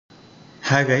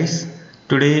Hi guys,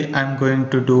 today I'm going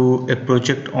to do a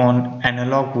project on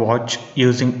analog watch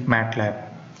using MATLAB.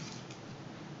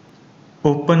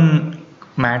 Open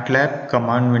MATLAB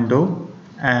command window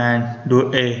and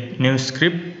do a new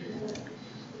script.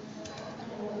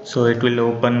 So it will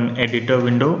open editor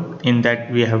window. In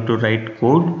that we have to write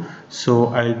code. So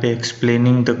I'll be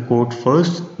explaining the code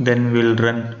first, then we'll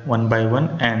run one by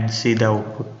one and see the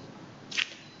output.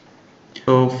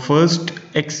 So first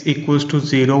x equals to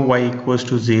 0, y equals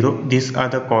to 0, these are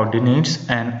the coordinates,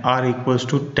 and r equals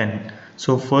to 10.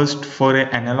 So first for an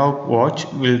analog watch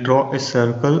we'll draw a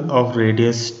circle of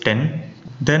radius 10.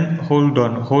 Then hold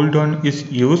on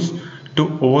is used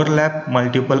to overlap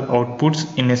multiple outputs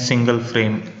in a single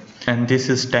frame, and this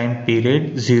is time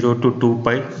period 0 to 2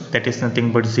 pi, that is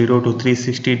nothing but 0 to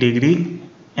 360 degree,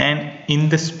 and in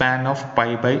the span of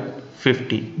pi by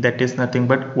 50, that is nothing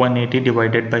but 180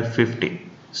 divided by 50.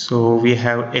 So we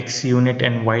have x unit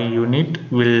and y unit.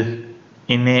 Will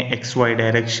in a xy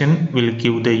direction will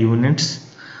give the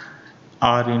units.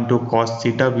 R into cos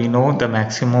theta, we know the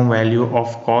maximum value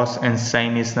of cos and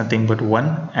sine is nothing but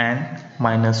 1, and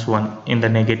minus 1 in the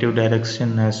negative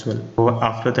direction as well. So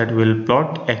after that we'll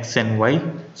plot x and y.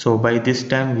 So by this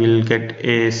time we'll get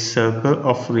a circle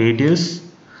of radius.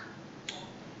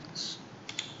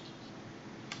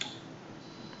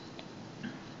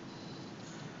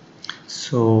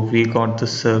 So we got the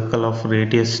circle of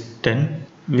radius 10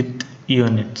 with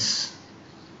units.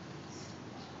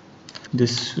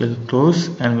 This will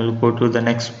close and we'll go to the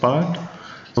next part.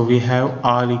 So we have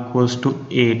r equals to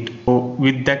 8. So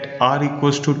with that r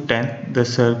equals to 10, the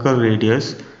circle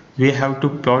radius, we have to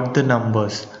plot the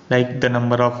numbers, like the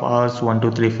number of r's 1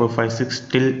 2 3 4 5 6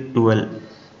 till 12.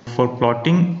 For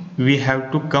plotting we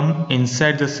have to come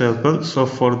inside the circle. So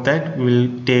for that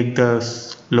we'll take the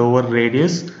lower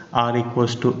radius, r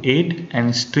equals to 8,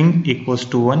 and string equals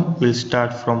to 1. Will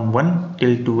start from 1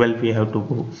 till 12 we have to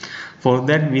go. For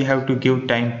that we have to give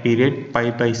time period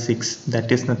pi by 6,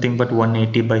 that is nothing but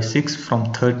 180 by 6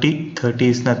 from 30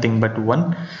 is nothing but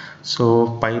 1.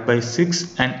 So pi by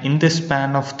 6, and in the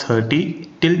span of 30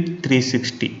 till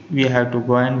 360 we have to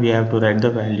go and we have to write the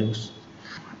values.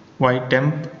 Y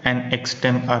temp and x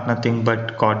temp are nothing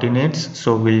but coordinates,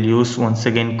 so we'll use once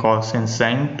again cos and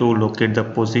sine to locate the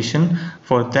position.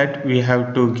 For that we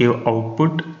have to give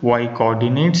output y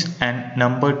coordinates and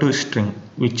number to string.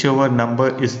 Whichever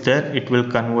number is there, it will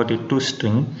convert it to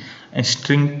string, and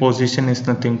string position is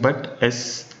nothing but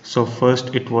s. So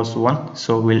first it was 1,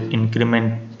 so we'll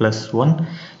increment plus 1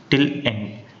 till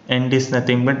end. End is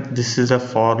nothing but, this is a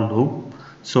for loop.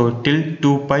 So till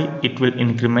 2 pi it will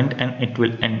increment and it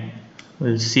will end.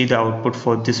 We'll see the output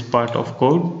for this part of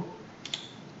code.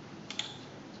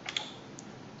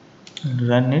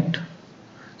 Run it.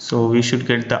 So we should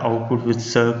get the output with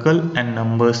circle and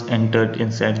numbers entered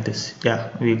inside this. Yeah,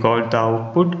 we got the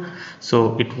output.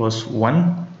 So it was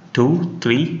 1 2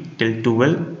 3 till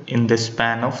 12 in the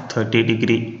span of 30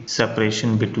 degree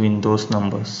separation between those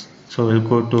numbers. So we'll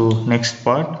go to next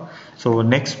part. So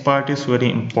next part is very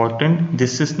important.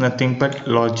 This is nothing but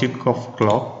logic of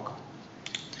clock.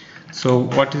 So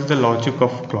what is the logic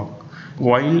of clock?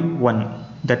 While 1,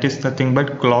 that is nothing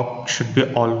but clock should be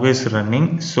always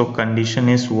running. So condition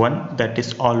is 1, that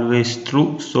is always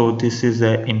true. So this is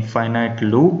an infinite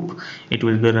loop. It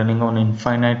will be running on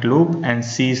infinite loop, and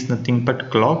c is nothing but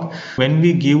clock. When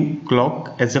we give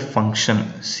clock as a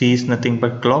function, c is nothing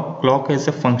but clock as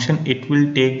a function, it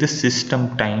will take the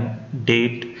system time,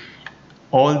 date,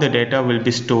 all the data will be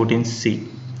stored in C.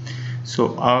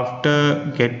 So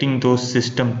after getting those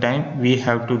system time, we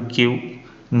have to give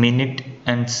minute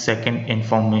and second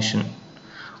information.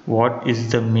 What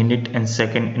is the minute and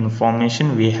second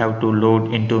information? We have to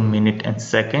load into minute and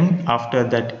second. After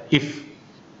that, if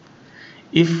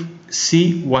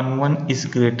C11 is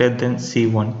greater than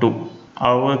C12,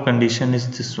 our condition is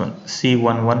this one,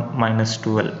 C11 minus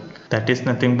 12. That is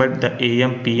nothing but the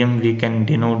AM PM we can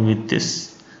denote with this.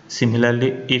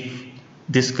 Similarly, if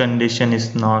this condition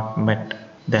is not met,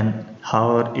 then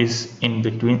hour is in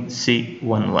between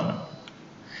C11.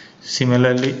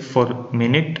 Similarly, for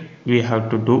minute we have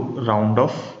to do round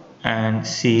off, and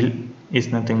seal is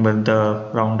nothing but the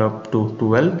round up to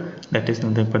 12, that is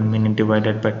nothing but minute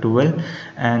divided by 12,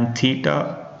 and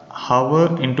theta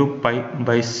hour into pi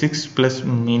by 6 plus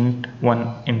minute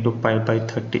 1 into pi by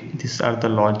 30. These are the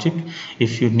logic.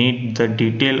 If you need the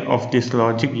detail of this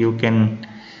logic, you can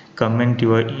comment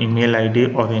your email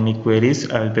ID or any queries.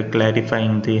 I'll be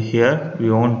clarifying here. We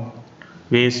won't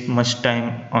waste much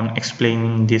time on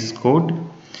explaining this code.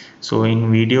 So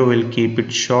in video we'll keep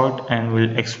it short and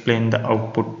we'll explain the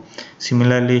output.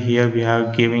 Similarly, here we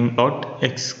are giving out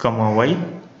x comma y.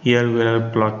 Here we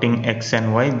are plotting x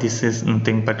and y. This is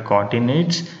nothing but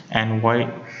coordinates, and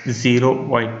y0,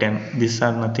 y10. These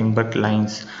are nothing but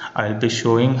lines. I'll be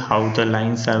showing how the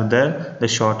lines are there. The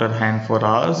shorter hand for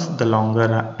hours, the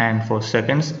longer hand for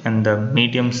seconds, and the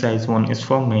medium size one is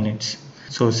for minutes.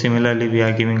 So similarly we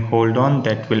are giving hold on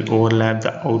that will overlap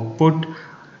the output,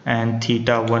 and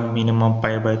theta 1 minimum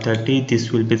pi by 30.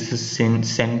 This will be the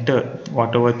center.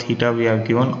 Whatever theta we have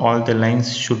given, all the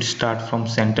lines should start from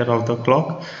center of the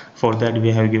clock. For that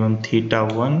we have given theta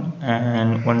 1,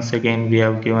 and once again we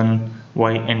have given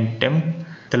y and temp.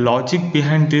 The logic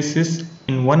behind this is,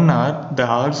 in 1 hour the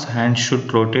hour's hand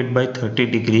should rotate by 30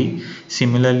 degree.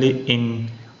 Similarly in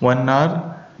 1 hour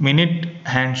minute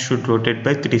hand should rotate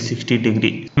by 360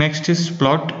 degree. Next is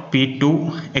plot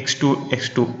P2, X2,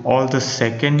 X2. All the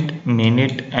second,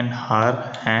 minute and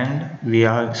hour hand we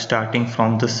are starting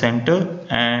from the center,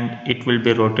 and it will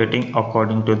be rotating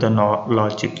according to the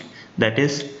logic. That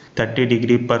is 30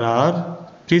 degree per hour,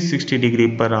 360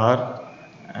 degree per hour,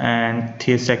 and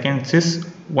 3 seconds is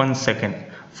 1 second.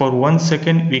 For 1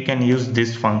 second we can use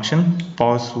this function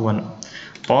pause 1.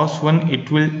 Pause 1,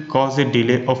 it will cause a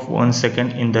delay of 1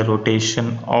 second in the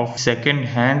rotation of second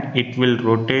hand. It will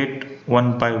rotate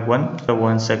 1 by 1 for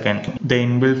 1 second. The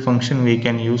inbuilt function we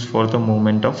can use for the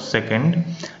movement of second,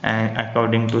 and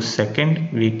according to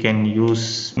second we can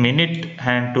use minute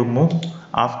hand to move.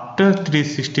 After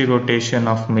 360 rotation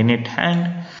of minute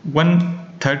hand,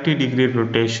 130 degree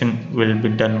rotation will be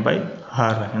done by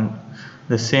hour hand.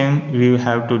 The same, we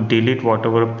have to delete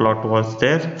whatever plot was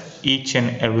there each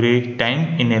and every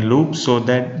time in a loop, so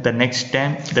that the next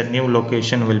time the new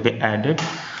location will be added.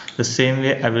 The same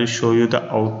way I will show you the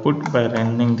output by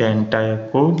running the entire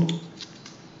code.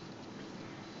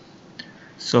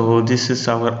 So this is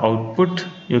our output.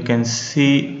 You can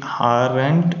see hour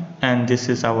end, and this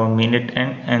is our minute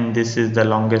end, and this is the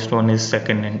longest one is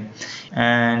second end.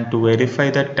 And to verify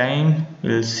the time,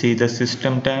 we'll see the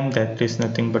system time. That is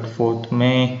nothing but 4th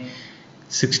May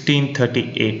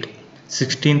 1638.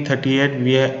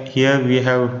 1638, here we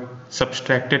have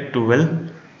subtracted 12,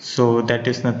 so that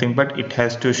is nothing but it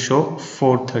has to show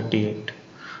 438.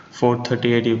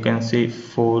 438, you can see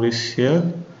 4 is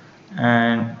here,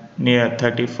 and near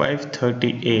 35,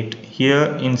 38.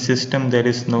 Here in system there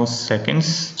is no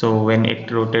seconds, so when it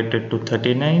rotated to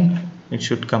 39 it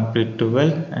should complete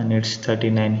 12, and it's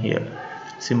 39 here.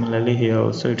 Similarly here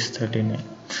also it's 39.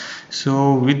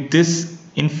 So with this,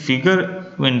 in figure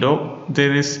window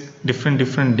there is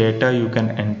different data you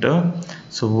can enter.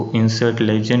 So insert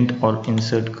legend or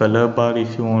insert color bar.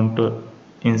 If you want to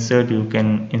insert, you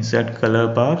can insert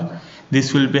color bar.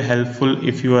 This will be helpful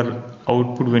if your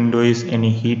output window is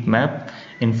any heat map.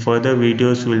 In further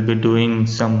videos we'll be doing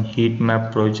some heat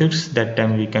map projects. That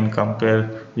time we can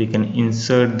compare, we can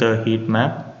insert the heat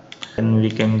map, and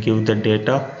we can give the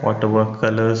data whatever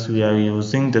colors we are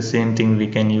using. The same thing we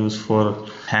can use for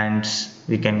hands.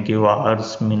 We can give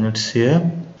hours, minutes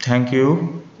here. Thank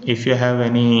you. If you have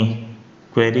any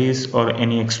queries or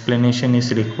any explanation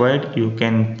is required, you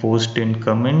can post in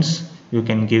comments. You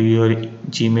can give your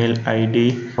Gmail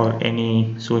ID or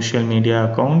any social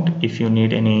media account if you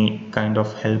need any kind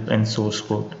of help and source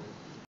code.